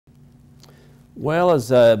Well,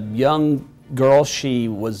 as a young girl, she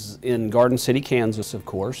was in Garden City, Kansas, of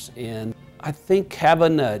course, and I think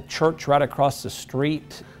having a church right across the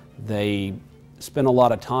street, they spent a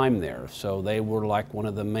lot of time there. So they were like one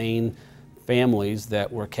of the main families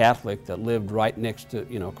that were Catholic that lived right next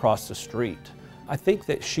to, across the street. I think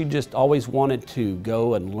that she just always wanted to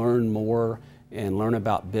go and learn more and learn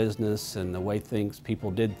about business and the way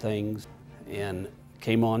people did things, and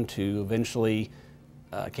came on to eventually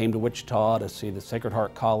came to Wichita to see the Sacred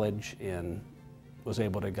Heart College and was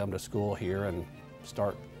able to come to school here and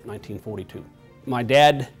start 1942. My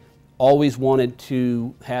dad always wanted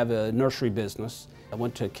to have a nursery business. I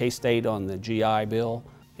went to K-State on the GI Bill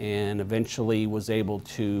and eventually was able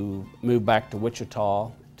to move back to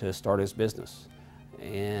Wichita to start his business,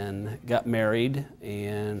 and got married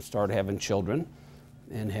and started having children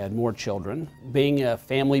and had more children. Being a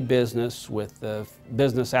family business with the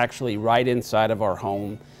business actually right inside of our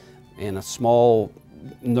home and a small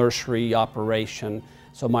nursery operation.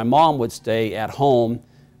 So my mom would stay at home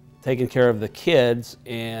taking care of the kids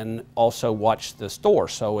and also watch the store.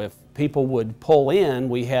 So if people would pull in,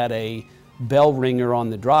 we had a bell ringer on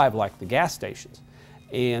the drive like the gas stations.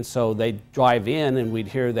 And so they'd drive in and we'd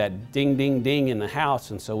hear that ding, ding, ding in the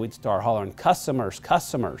house, and so we'd start hollering, "Customers,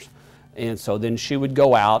 customers." And so then she would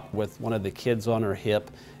go out with one of the kids on her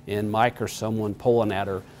hip and Mike or someone pulling at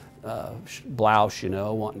her blouse,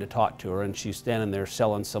 wanting to talk to her, and she's standing there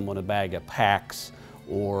selling someone a bag of Pax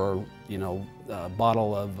or, a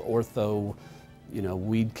bottle of Ortho,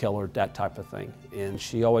 weed killer, that type of thing. And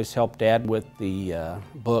she always helped Dad with the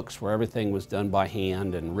books where everything was done by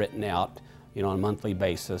hand and written out, on a monthly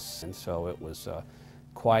basis. And so it was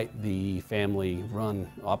quite the family-run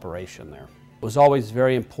operation there. It was always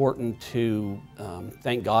very important to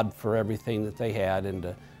thank God for everything that they had,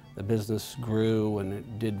 and the business grew and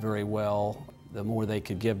it did very well. The more they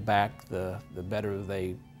could give back, the better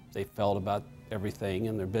they felt about everything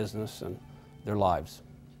in their business and their lives.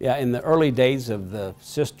 Yeah, in the early days of the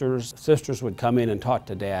sisters would come in and talk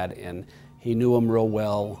to Dad, and he knew them real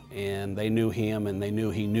well, and they knew him, and they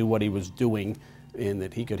knew he knew what he was doing, and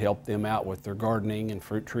that he could help them out with their gardening and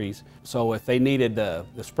fruit trees. So if they needed the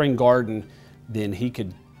spring garden, then he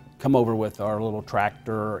could come over with our little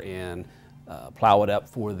tractor and plow it up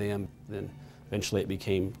for them. Then eventually it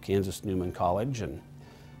became Kansas Newman College, and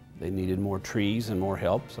they needed more trees and more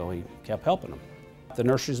help, so he kept helping them. The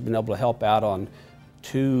nursery's been able to help out on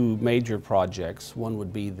two major projects. One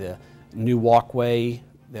would be the new walkway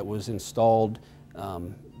that was installed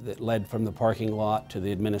that led from the parking lot to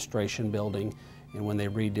the administration building, and when they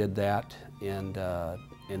redid that, and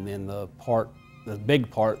then the big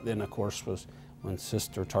part then, of course, was when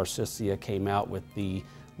Sister Tarcisia came out with the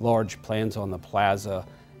large plans on the plaza,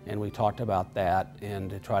 and we talked about that and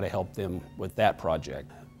to try to help them with that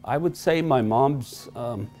project. I would say my mom's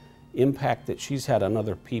impact that she's had on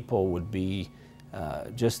other people would be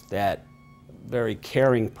just that very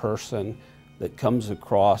caring person that comes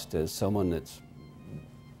across as someone that's,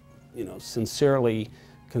 sincerely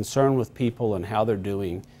concerned with people and how they're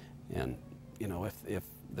doing, and, if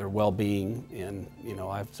their well-being. And,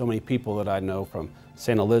 I have so many people that I know from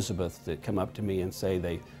St. Elizabeth that come up to me and say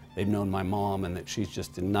they've known my mom and that she's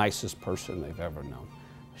just the nicest person they've ever known.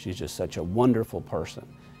 She's just such a wonderful person.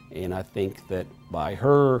 And I think that by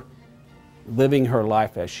her living her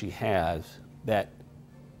life as she has, that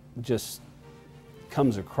just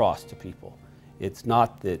comes across to people. It's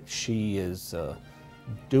not that she is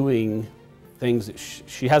doing things that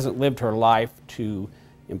she hasn't lived her life to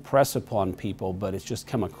impress upon people, but it's just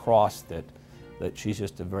come across that she's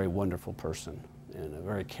just a very wonderful person and a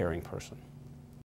very caring person.